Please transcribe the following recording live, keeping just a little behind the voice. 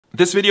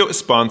This video is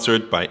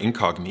sponsored by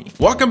Incogni.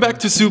 Welcome back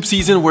to soup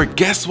season, where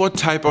guess what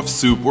type of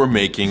soup we're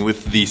making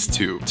with these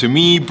two. To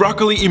me,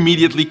 broccoli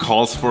immediately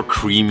calls for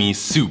creamy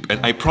soup,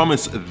 and I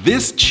promise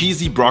this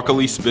cheesy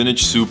broccoli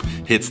spinach soup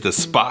hits the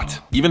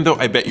spot. Even though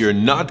I bet you're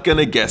not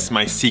gonna guess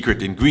my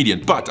secret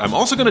ingredient, but I'm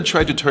also gonna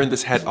try to turn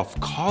this head of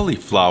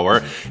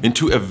cauliflower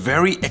into a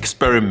very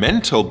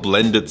experimental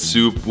blended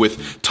soup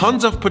with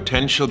tons of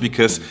potential,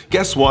 because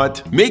guess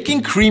what?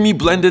 Making creamy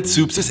blended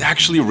soups is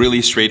actually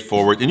really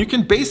straightforward, and you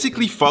can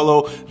basically follow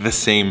the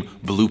same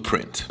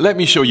blueprint. Let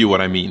me show you what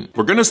I mean.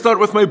 We're gonna start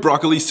with my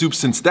broccoli soup,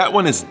 since that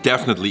one is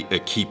definitely a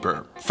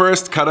keeper.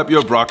 First, cut up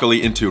your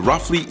broccoli into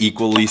roughly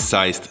equally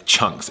sized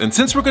chunks. And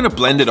since we're gonna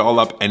blend it all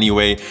up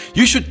anyway,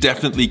 you should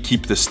definitely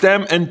keep the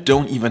stem and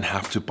don't even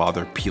have to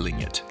bother peeling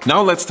it.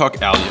 Now let's talk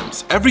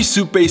alliums. Every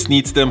soup base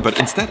needs them, but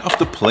instead of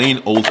the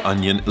plain old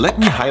onion, let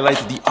me highlight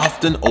the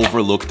often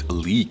overlooked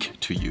leek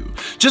to you.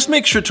 Just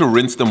make sure to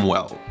rinse them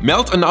well.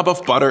 Melt a knob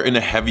of butter in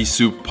a heavy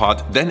soup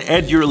pot, then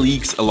add your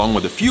leeks along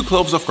with a few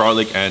cloves of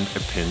garlic and a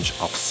pinch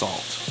of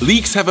salt.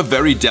 Leeks have a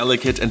very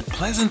delicate and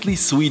pleasantly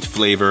sweet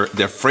flavor.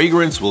 Their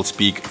fragrance will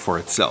speak for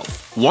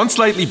itself. Once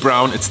slightly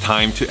brown, it's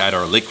time to add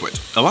our liquid.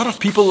 A lot of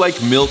people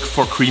like milk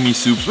for creamy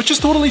soups, which is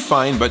totally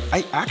fine, but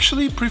I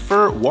actually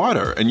prefer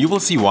water, and you will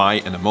see why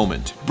in a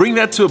moment. Bring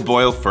that to a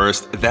boil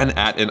first, then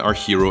add in our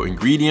hero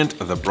ingredient,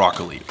 the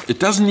broccoli. It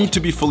doesn't need to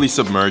be fully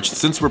submerged.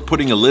 Since we're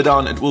putting a lid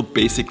on, it will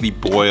basically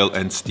boil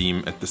and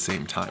steam at the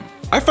same time.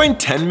 I find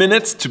 10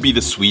 minutes to be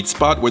the sweet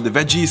spot, where the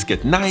veggies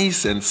get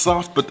nice and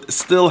soft but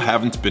still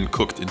haven't been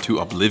cooked into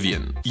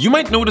oblivion. You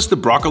might notice the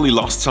broccoli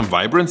lost some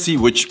vibrancy,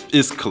 which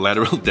is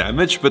collateral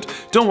damage, but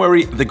don't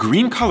worry, the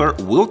green color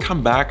will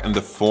come back in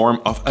the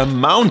form of a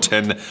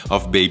mountain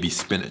of baby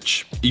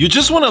spinach. You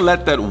just want to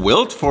let that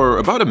wilt for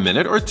about a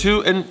minute or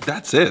two, and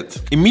that's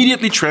it.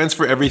 Immediately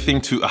transfer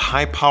everything to a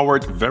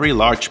high-powered, very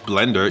large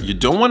blender. You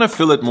don't want to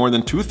fill it more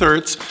than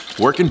 2/3.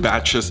 Work in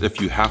batches if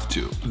you have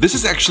to. This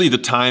is actually the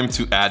time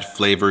to add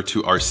flavor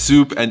to our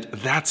soup, and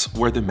that's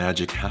where the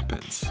magic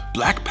happens.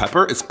 Black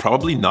pepper is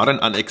probably not an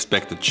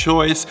unexpected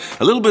choice.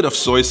 A little bit of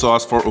soy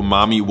sauce for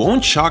umami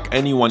won't shock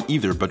anyone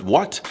either, but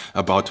what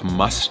about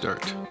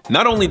mustard?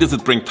 Not only does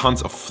it bring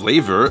tons of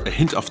flavor, a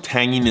hint of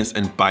tanginess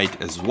and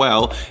bite as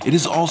well, it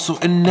is also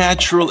a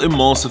natural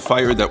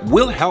emulsifier that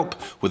will help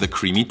with a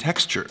creamy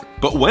texture.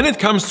 But when it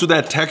comes to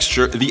that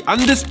texture, the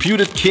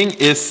undisputed king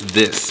is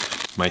this: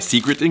 my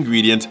secret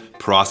ingredient,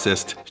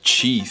 processed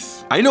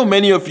cheese. I know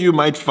many of you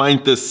might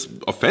find this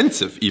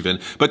offensive even,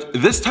 but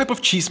this type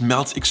of cheese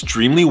melts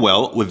extremely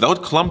well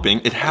without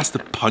clumping. It has the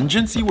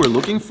pungency we're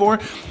looking for,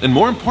 and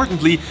more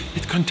importantly,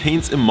 it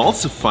contains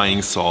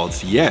emulsifying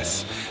salts,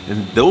 yes,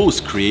 and those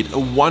create a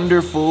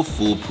wonderful,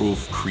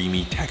 foolproof,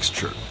 creamy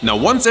texture. Now,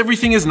 once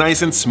everything is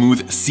nice and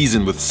smooth,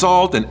 season with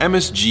salt and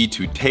MSG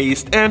to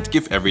taste and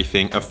give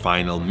everything a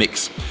final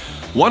mix.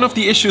 One of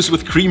the issues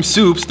with cream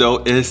soups,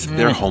 though, is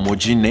their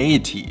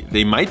homogeneity.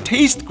 They might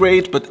taste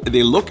great, but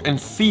they look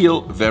and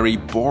feel very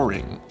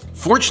boring.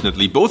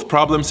 Fortunately, both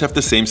problems have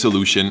the same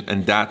solution,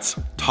 and that's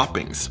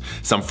toppings.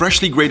 Some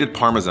freshly grated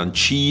Parmesan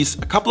cheese,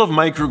 a couple of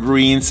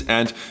microgreens,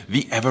 and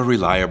the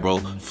ever-reliable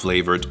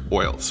flavored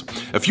oils.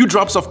 A few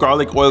drops of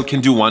garlic oil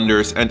can do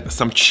wonders, and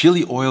some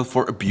chili oil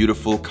for a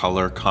beautiful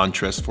color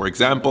contrast, for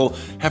example,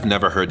 have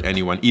never hurt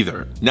anyone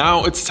either.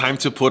 Now it's time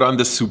to put on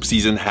the soup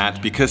season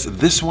hat, because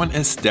this one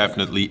is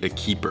definitely a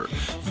keeper.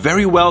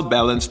 Very well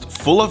balanced,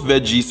 full of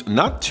veggies,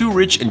 not too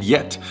rich, and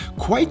yet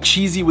quite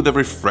cheesy with a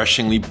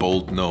refreshingly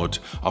bold note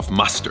of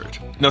mustard.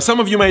 Now,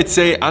 some of you might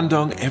say,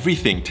 Andong,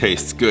 everything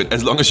tastes good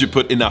as long as you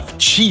put enough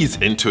cheese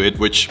into it,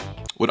 which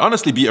would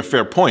honestly be a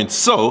fair point.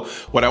 So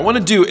what I want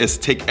to do is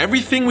take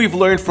everything we've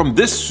learned from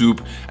this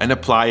soup and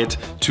apply it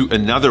to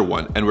another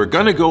one. And we're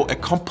gonna go a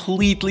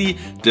completely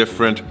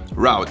different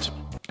route.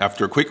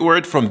 After a quick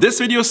word from this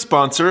video's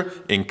sponsor,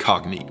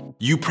 Incogni.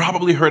 You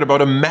probably heard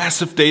about a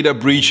massive data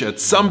breach at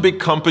some big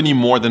company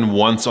more than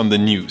once on the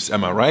news,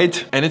 am I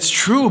right? And it's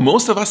true,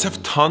 most of us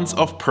have tons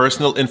of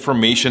personal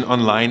information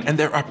online, and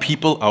there are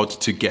people out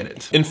to get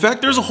it. In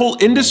fact, there's a whole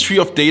industry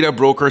of data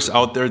brokers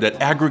out there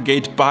that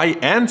aggregate, buy,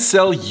 and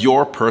sell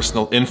your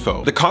personal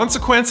info. The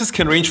consequences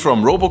can range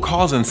from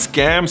robocalls and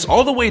scams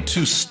all the way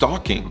to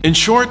stalking. In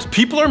short,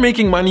 people are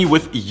making money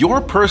with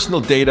your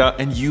personal data,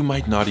 and you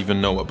might not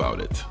even know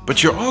about it.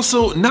 But you're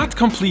also not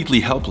completely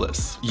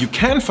helpless. You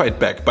can fight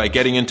back by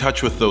getting in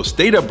touch with those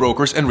data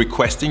brokers and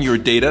requesting your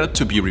data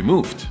to be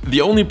removed. The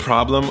only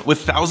problem,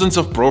 with thousands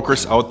of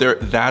brokers out there,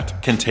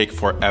 that can take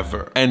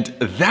forever. And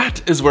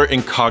that is where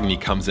Incogni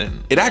comes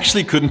in. It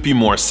actually couldn't be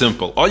more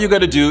simple. All you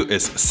gotta do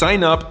is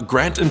sign up,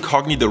 grant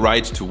Incogni the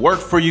right to work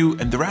for you,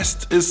 and the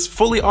rest is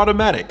fully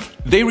automatic.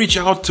 They reach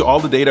out to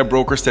all the data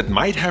brokers that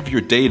might have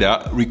your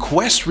data,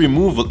 request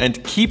removal,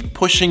 and keep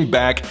pushing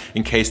back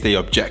in case they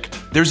object.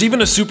 There's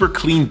even a super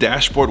clean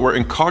dashboard where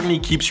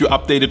Incogni keeps you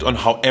updated on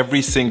how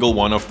every single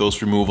one of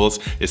those removals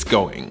is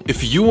going.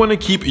 If you want to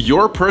keep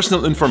your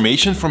personal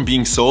information from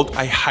being sold,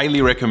 I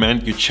highly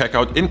recommend you check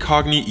out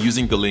Incogni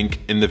using the link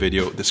in the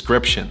video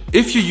description.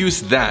 If you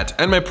use that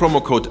and my promo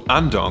code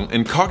Andong,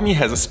 Incogni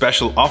has a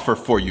special offer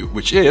for you,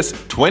 which is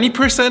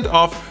 20%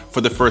 off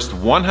for the first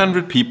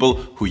 100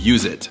 people who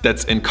use it.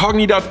 That's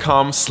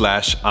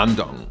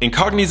incogni.com/Andong.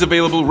 Incogni is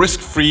available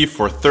risk-free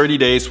for 30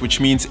 days,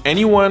 which means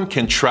anyone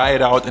can try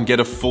it out and get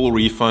a full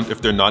refund if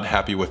they're not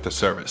happy with the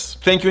service.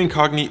 Thank you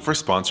Incogni for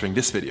sponsoring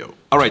this video.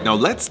 Alright, now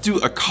let's do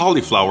a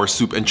cauliflower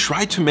soup and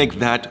try to make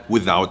that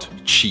without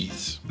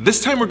cheese.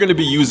 This time we're going to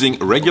be using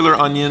regular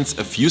onions,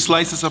 a few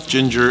slices of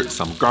ginger,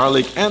 some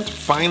garlic, and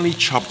finely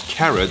chopped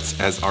carrots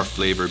as our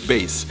flavor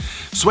base.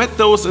 Sweat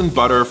those in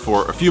butter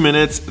for a few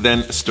minutes,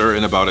 then stir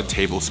in about a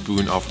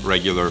tablespoon of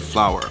regular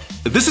flour.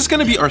 This is going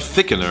to be our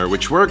thickener,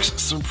 which works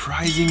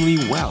surprisingly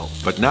well.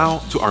 But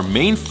now to our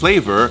main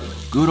flavor,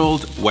 good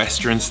old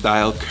Western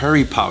style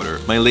curry powder,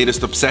 my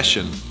latest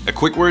obsession. A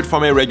quick word for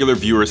my regular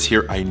viewers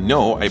here. I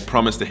know I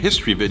promised a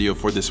history video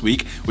for this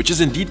week, which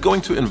is indeed going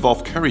to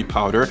involve curry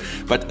powder,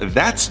 but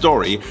that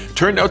story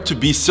turned out to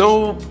be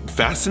so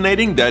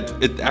fascinating that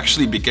it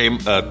actually became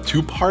a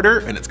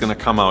two-parter, and it's gonna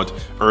come out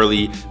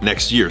early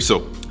next year.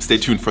 So stay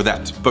tuned for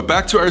that. But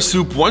back to our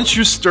soup. Once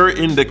you stir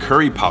in the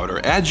curry powder,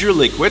 add your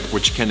liquid,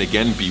 which can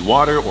again be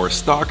water or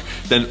stock,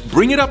 then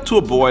bring it up to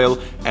a boil,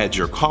 add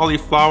your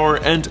cauliflower,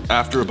 and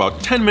after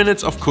about 10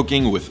 minutes of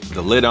cooking with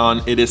the lid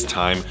on, it is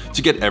time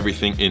to get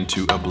everything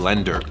into a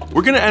blender.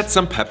 We're gonna add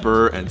some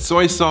pepper and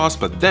soy sauce,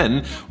 but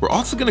then we're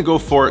also gonna go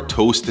for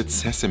toasted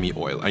sesame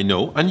oil. I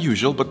know,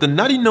 unusual, but the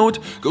nutty note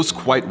goes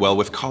quite well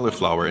with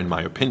cauliflower in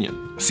my opinion.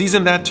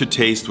 Season that to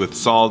taste with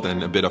salt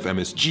and a bit of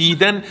MSG,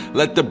 then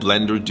let the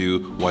blender do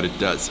what it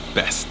does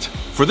best.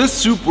 For this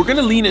soup, we're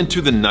gonna lean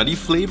into the nutty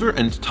flavor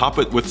and top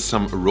it with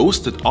some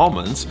roasted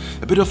almonds,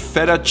 a bit of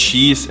feta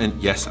cheese, and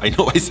yes, I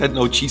know I said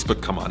no cheese,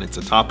 but come on, it's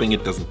a topping,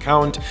 it doesn't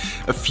count.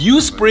 A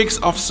few sprigs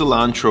of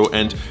cilantro,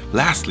 and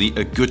lastly,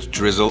 a good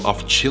drizzle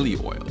of chili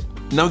oil.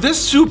 Now this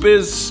soup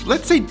is,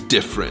 let's say,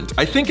 different.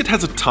 I think it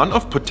has a ton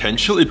of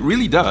potential, it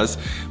really does,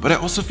 but I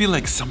also feel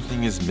like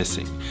something is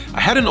missing. I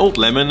had an old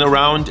lemon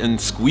around and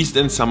squeezed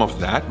in some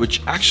of that,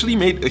 which actually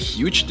made a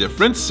huge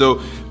difference,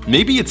 so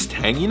maybe it's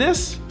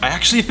tanginess? I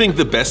actually think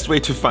the best way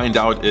to find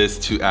out is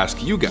to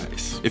ask you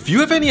guys. If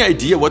you have any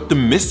idea what the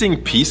missing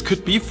piece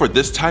could be for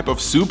this type of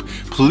soup,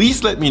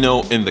 please let me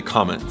know in the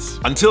comments.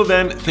 Until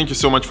then, thank you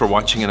so much for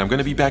watching, and I'm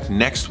gonna be back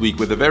next week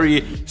with a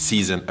very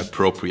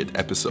season-appropriate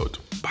episode.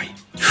 Bye.